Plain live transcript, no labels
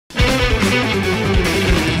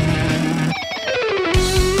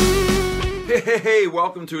Hey,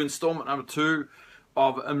 welcome to installment number 2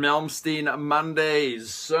 of Malmsteen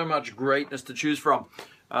Mondays. So much greatness to choose from.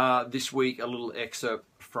 This week, a little excerpt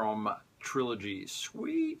from Trilogy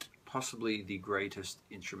Suite, possibly the greatest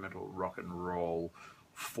instrumental rock and roll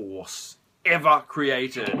force ever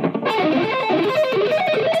created.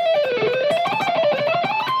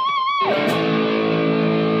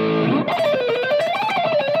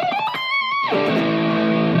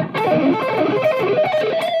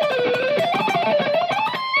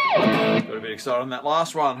 Excited on that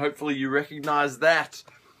last one. Hopefully you recognize that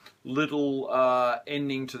little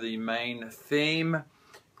ending to the main theme.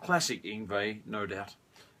 Classic Yngwie, no doubt.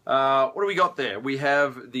 What do we got there? We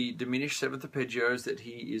have the diminished seventh arpeggios that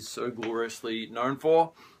he is so gloriously known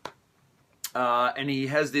for. And he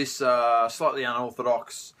has this slightly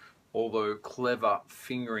unorthodox, although clever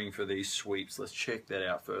fingering for these sweeps. Let's check that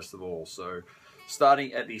out first of all. So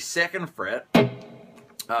starting at the 2nd fret,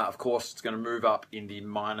 of course, it's going to move up in the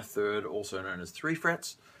minor third, also known as 3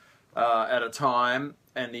 frets, at a time.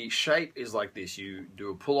 And the shape is like this. You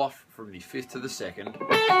do a pull-off from the 5th to the 2nd.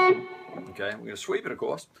 Okay, we're going to sweep it, of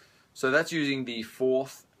course. So that's using the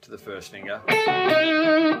 4th to the 1st finger.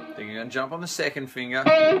 Then you're going to jump on the 2nd finger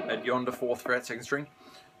at yonder 4th fret, 2nd string.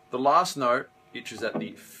 The last note, which is at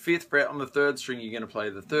the 5th fret on the 3rd string, you're going to play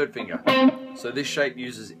the 3rd finger. So this shape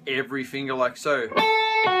uses every finger like so.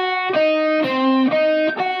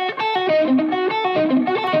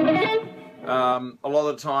 A lot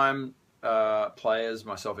of the time, players,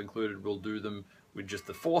 myself included, will do them with just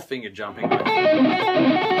the 4th finger jumping,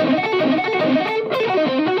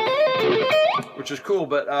 which is cool,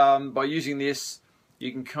 but by using this,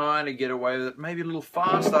 you can kind of get away with it maybe a little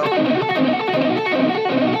faster,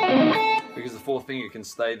 because the 4th finger can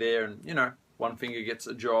stay there, and, you know, one finger gets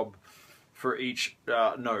a job for each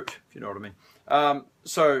note, if you know what I mean.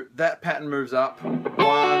 So that pattern moves up 1, 2,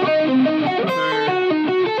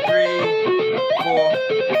 3,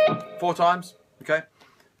 4 times, okay?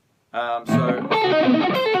 So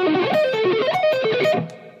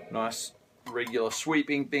nice regular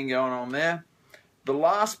sweeping thing going on there. The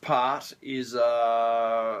last part is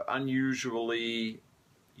unusually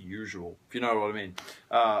usual, if you know what I mean.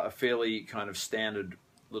 A fairly kind of standard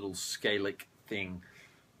little scalic thing.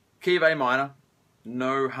 Key of A minor,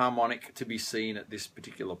 no harmonic to be seen at this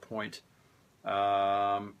particular point.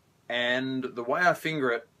 And the way I finger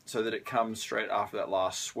it so that it comes straight after that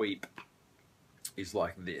last sweep is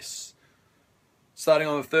like this. Starting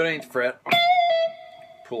on the 13th fret,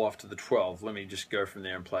 pull off to the 12th. Let me just go from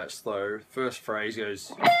there and play it slow. First phrase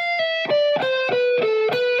goes...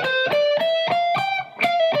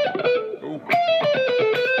 Ooh.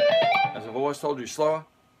 As I've always told you, slower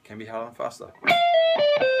can be harder and faster.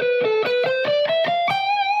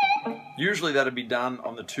 Usually that'd be done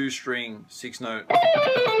on the 2-string 6-note.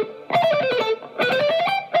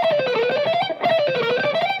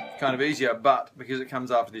 Kind of easier, but because it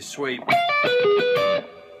comes after this sweep,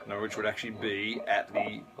 which would actually be at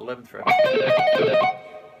the 11th fret.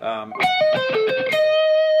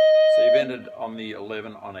 So you've ended on the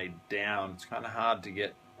 11 on a down. It's kind of hard to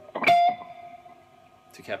get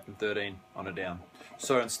to Captain 13 on a down.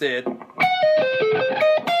 So instead,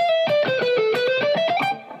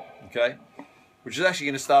 okay, which is actually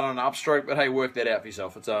going to start on an upstroke, but hey, work that out for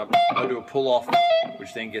yourself. It's I do a pull off,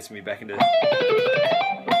 which then gets me back into.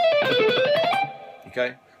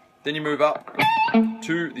 Okay, then you move up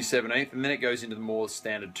to the 17th, and then it goes into the more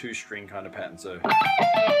standard 2-string kind of pattern. So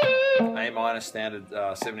A minor, standard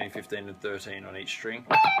 17, 15, and 13 on each string.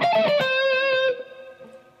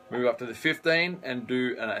 Move up to the 15 and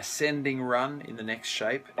do an ascending run in the next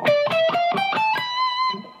shape,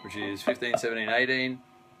 which is 15, 17, 18,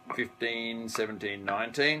 15, 17,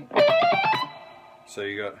 19. So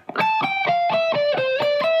you got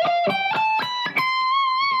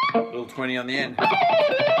a little 20 on the end.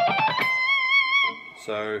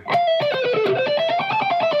 So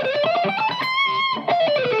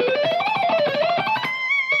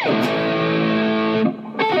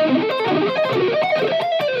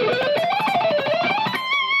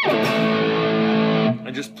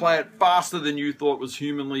and just play it faster than you thought was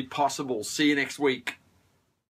humanly possible. See you next week.